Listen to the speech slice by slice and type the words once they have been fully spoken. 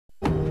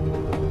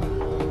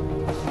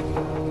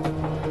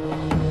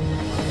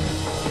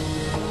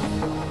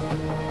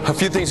A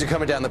few things are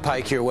coming down the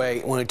pike your way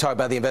when we talk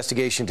about the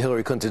investigation to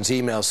Hillary Clinton's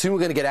emails. Soon we're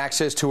going to get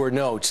access to her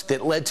notes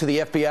that led to the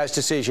FBI's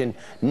decision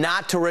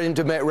not to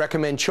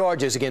recommend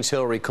charges against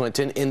Hillary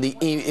Clinton in the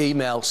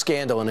email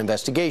scandal and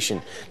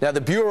investigation. Now,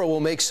 the Bureau will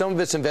make some of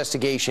its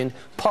investigation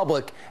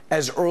public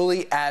as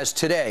early as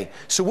today.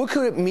 So what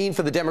could it mean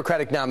for the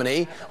Democratic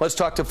nominee? Let's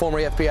talk to former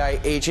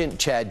FBI agent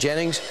Chad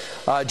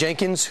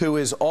Jenkins, who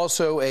is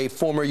also a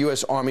former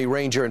U.S. Army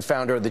Ranger and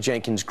founder of the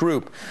Jenkins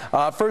Group.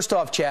 First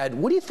off, Chad,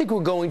 what do you think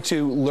we're going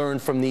to learn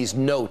from these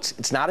notes?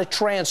 It's not a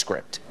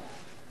transcript.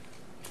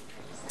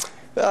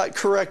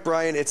 Correct,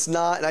 Brian. It's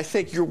not, and I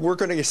think we're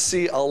going to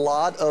see a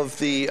lot of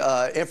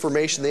the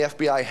information the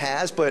FBI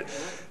has, but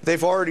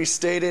they've already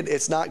stated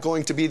it's not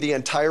going to be the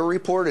entire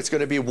report. It's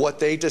going to be what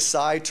they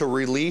decide to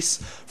release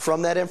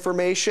from that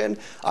information.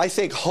 I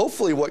think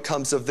hopefully what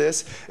comes of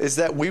this is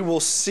that we will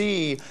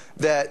see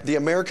that the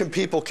American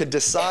people can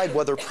decide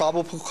whether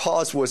probable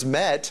cause was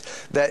met,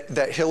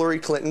 that Hillary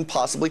Clinton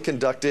possibly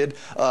conducted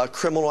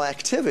criminal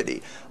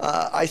activity.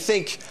 I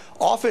think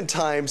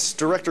oftentimes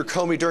Director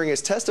Comey during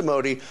his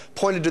testimony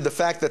pointed to the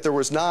fact that there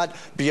was not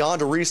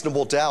beyond a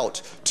reasonable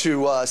doubt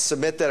to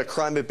submit that a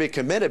crime had been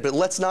committed. But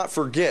let's not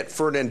forget,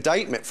 for an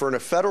indictment, for a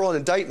federal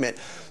indictment,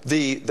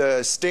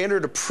 the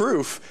standard of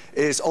proof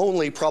is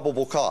only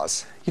probable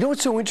cause. You know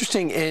what's so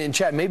interesting, and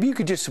Chad, maybe you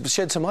could just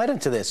shed some light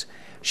into this.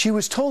 She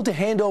was told to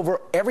hand over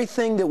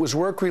everything that was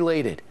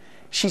work-related.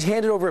 She's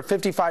handed over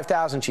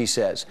 55,000, she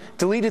says,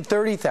 deleted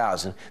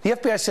 30,000. The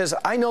FBI says,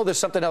 I know there's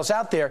something else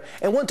out there,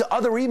 and went to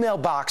other email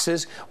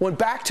boxes, went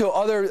back to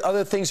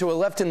other things that were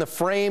left in the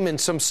frame and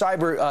some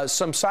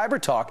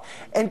cyber talk,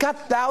 and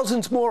got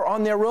thousands more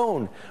on their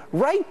own.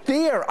 Right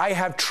there, I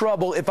have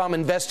trouble if I'm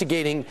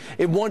investigating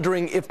and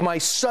wondering if my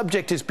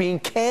subject is being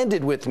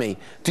candid with me.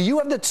 Do you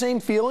have that same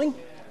feeling?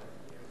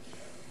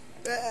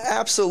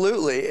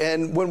 Absolutely.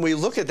 And when we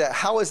look at that,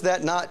 how is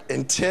that not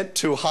intent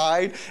to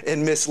hide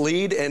and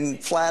mislead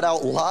and flat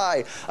out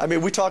lie? I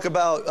mean, we talk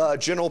about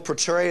General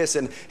Petraeus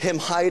and him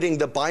hiding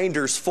the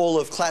binders full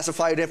of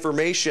classified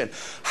information.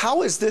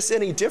 How is this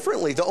any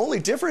differently? The only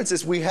difference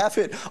is we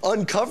haven't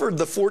uncovered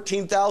the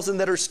 14,000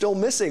 that are still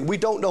missing. We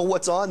don't know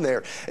what's on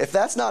there. If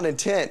that's not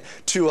intent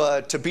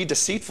to be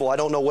deceitful, I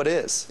don't know what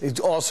is.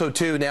 Also,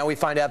 too, now we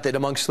find out that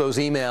amongst those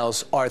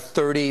emails are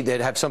 30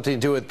 that have something to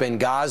do with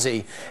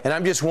Benghazi. And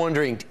I'm just wondering,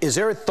 is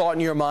there a thought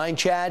in your mind,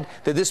 Chad,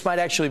 that this might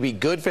actually be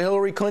good for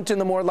Hillary Clinton,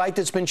 the more light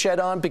that's been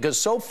shed on?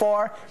 Because so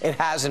far, it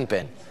hasn't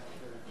been.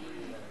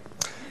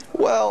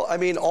 Well, I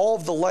mean, all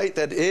of the light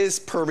that is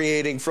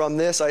permeating from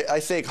this, I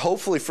think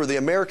hopefully for the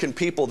American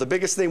people, the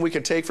biggest thing we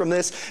can take from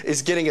this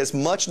is getting as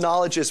much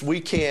knowledge as we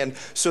can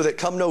so that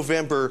come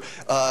November,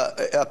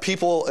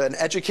 an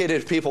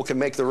educated people can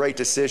make the right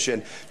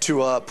decision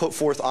to put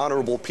forth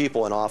honorable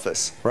people in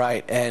office.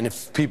 Right. And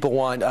if people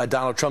want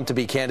Donald Trump to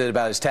be candid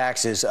about his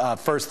taxes,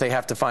 first they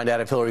have to find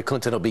out if Hillary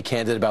Clinton will be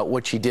candid about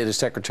what she did as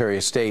Secretary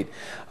of State.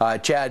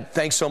 Chad,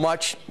 thanks so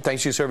much.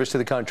 Thanks for your service to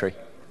the country.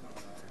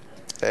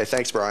 Hey,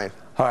 thanks, Brian.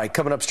 All right,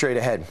 coming up straight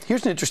ahead.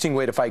 Here's an interesting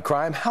way to fight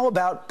crime. How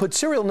about put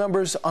serial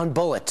numbers on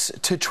bullets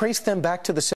to trace them back to the